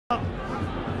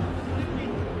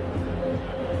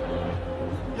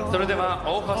それでは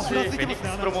大橋フェニック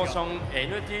スプロモーション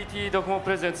NTT ドコモプ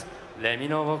レゼンツレミ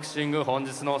ノボクシング本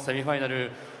日のセミファイナル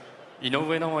井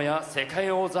上尚弥世界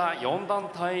王座4団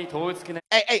体統一記念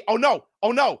Hey, oh no,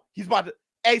 he's about to,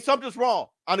 hey, something's wrong.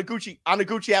 Anaguchi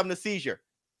having a seizure.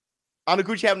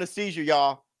 Anaguchi having a seizure,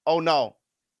 y'all. Oh no.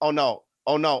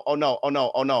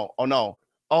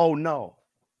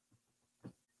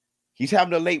 He's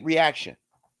having a late reaction.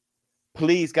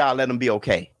 Please, God, let him be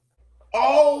okay.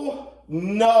 Oh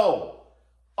no.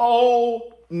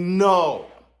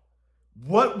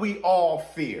 What we all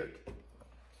feared.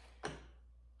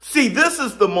 See, this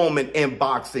is the moment in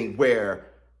boxing where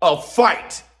a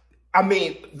fight, I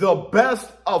mean, the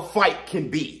best a fight can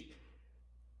be,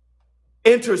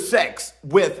 intersects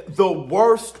with the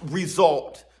worst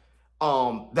result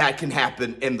that can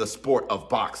happen in the sport of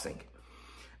boxing.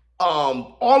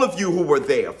 All of you who were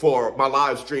there for my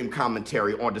live stream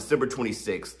commentary on December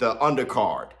 26th, the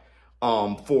undercard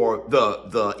for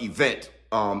the event,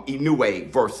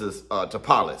 Inoue versus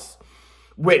Tapalis,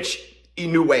 which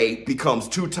Inoue becomes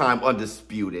two-time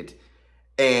undisputed.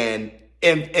 And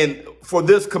for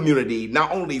this community,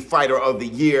 not only fighter of the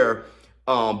year,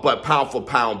 but pound for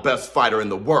pound best fighter in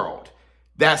the world.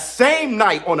 That same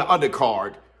night on the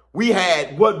undercard, we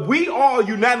had what we all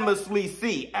unanimously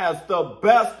see as the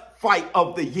best fight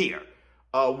of the year.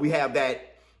 We have that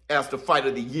as the fight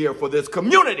of the year for this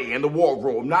community in the war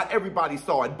room. Not everybody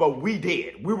saw it, but we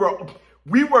did. We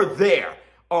were there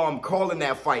calling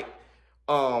that fight.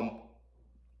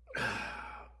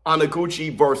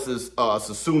 Anaguchi versus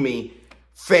Susumi,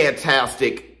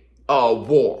 fantastic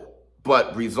war,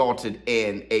 but resulted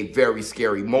in a very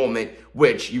scary moment,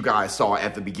 which you guys saw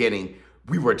at the beginning.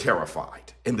 We were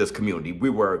terrified in this community. We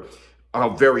were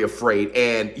very afraid,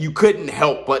 and you couldn't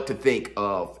help but to think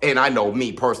of, and I know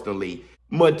me personally,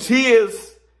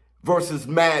 Matias versus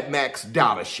Mad Max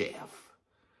Dadashev,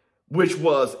 which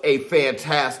was a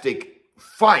fantastic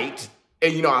fight.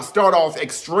 And, you know, I start off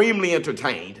extremely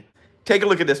entertained. Take a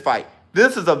look at this fight.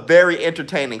 This is a very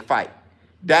entertaining fight.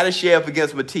 Dadashev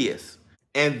against Matias.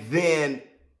 And then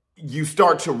you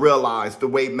start to realize the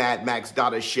way Mad Max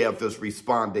Dadashev is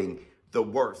responding the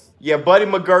worst. Yeah, Buddy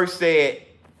McGirt said,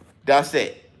 that's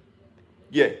it.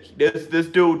 Yeah, this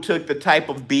dude took the type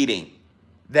of beating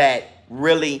that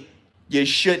really you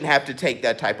shouldn't have to take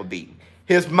that type of beating.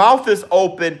 His mouth is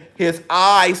open. His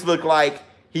eyes look like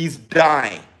he's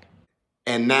dying.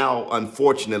 And now,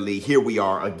 unfortunately, here we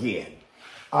are again.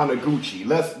 Anaguchi.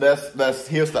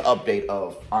 Here's the update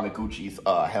of Anaguchi's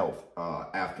health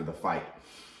after the fight.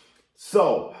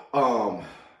 So,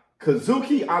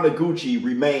 Kazuki Anaguchi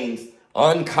remains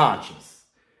unconscious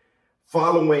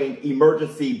following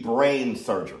emergency brain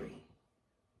surgery.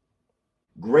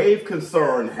 Grave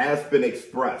concern has been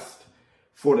expressed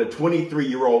for the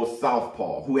 23-year-old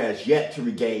southpaw who has yet to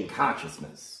regain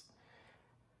consciousness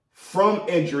from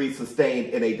injuries sustained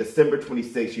in a December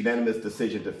 26 unanimous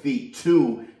decision defeat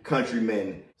to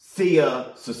countryman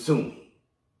Sia Susumi.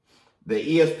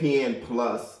 The ESPN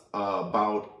Plus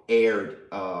bout aired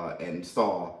and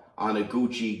saw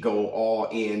Anaguchi go all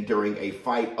in during a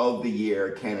fight of the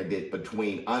year candidate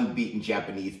between unbeaten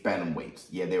Japanese bantamweights.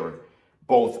 Yeah, they were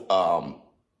both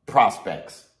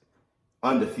prospects,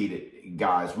 undefeated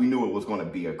guys. We knew it was going to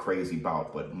be a crazy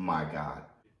bout, but my God.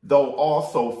 Though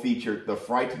also featured the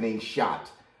frightening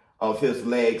shot of his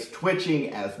legs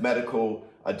twitching as medical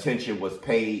attention was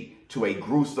paid to a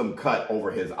gruesome cut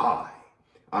over his eye.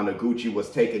 Anaguchi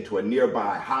was taken to a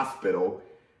nearby hospital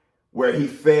where he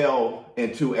fell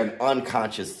into an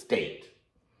unconscious state.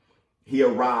 He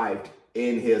arrived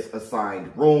in his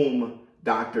assigned room.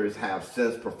 Doctors have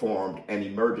since performed an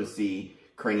emergency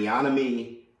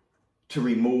craniotomy to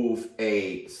remove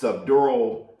a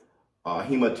subdural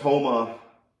hematoma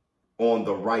on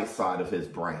the right side of his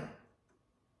brain.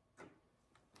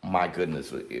 My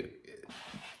goodness.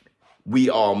 We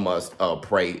all must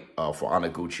pray for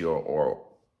Anaguchi or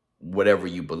whatever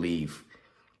you believe.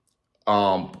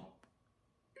 I'm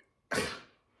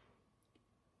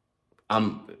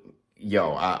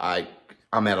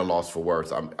at a loss for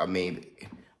words.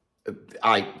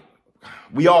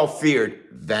 We all feared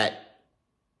that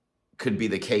could be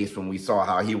the case when we saw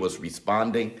how he was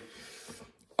responding.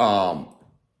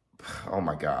 Oh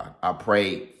my God. I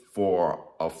pray for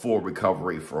a full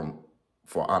recovery for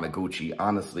Anaguchi.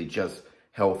 Honestly, just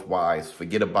health-wise,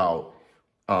 forget about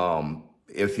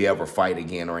if he ever fight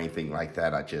again or anything like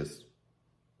that. I just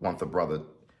want the brother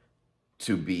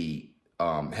to be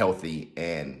healthy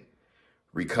and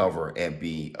recover and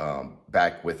be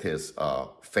back with his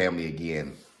family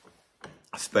again,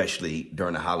 especially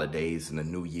during the holidays and the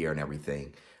new year and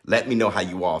everything. Let me know how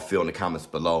you all feel in the comments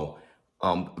below.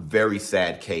 Very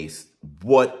sad case.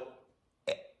 What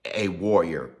a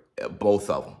warrior, both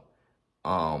of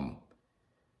them.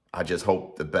 I just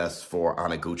hope the best for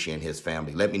Anaguchi and his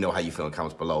family. Let me know how you feel in the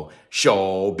comments below.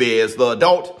 ShowBizz the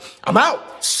Adult. I'm out.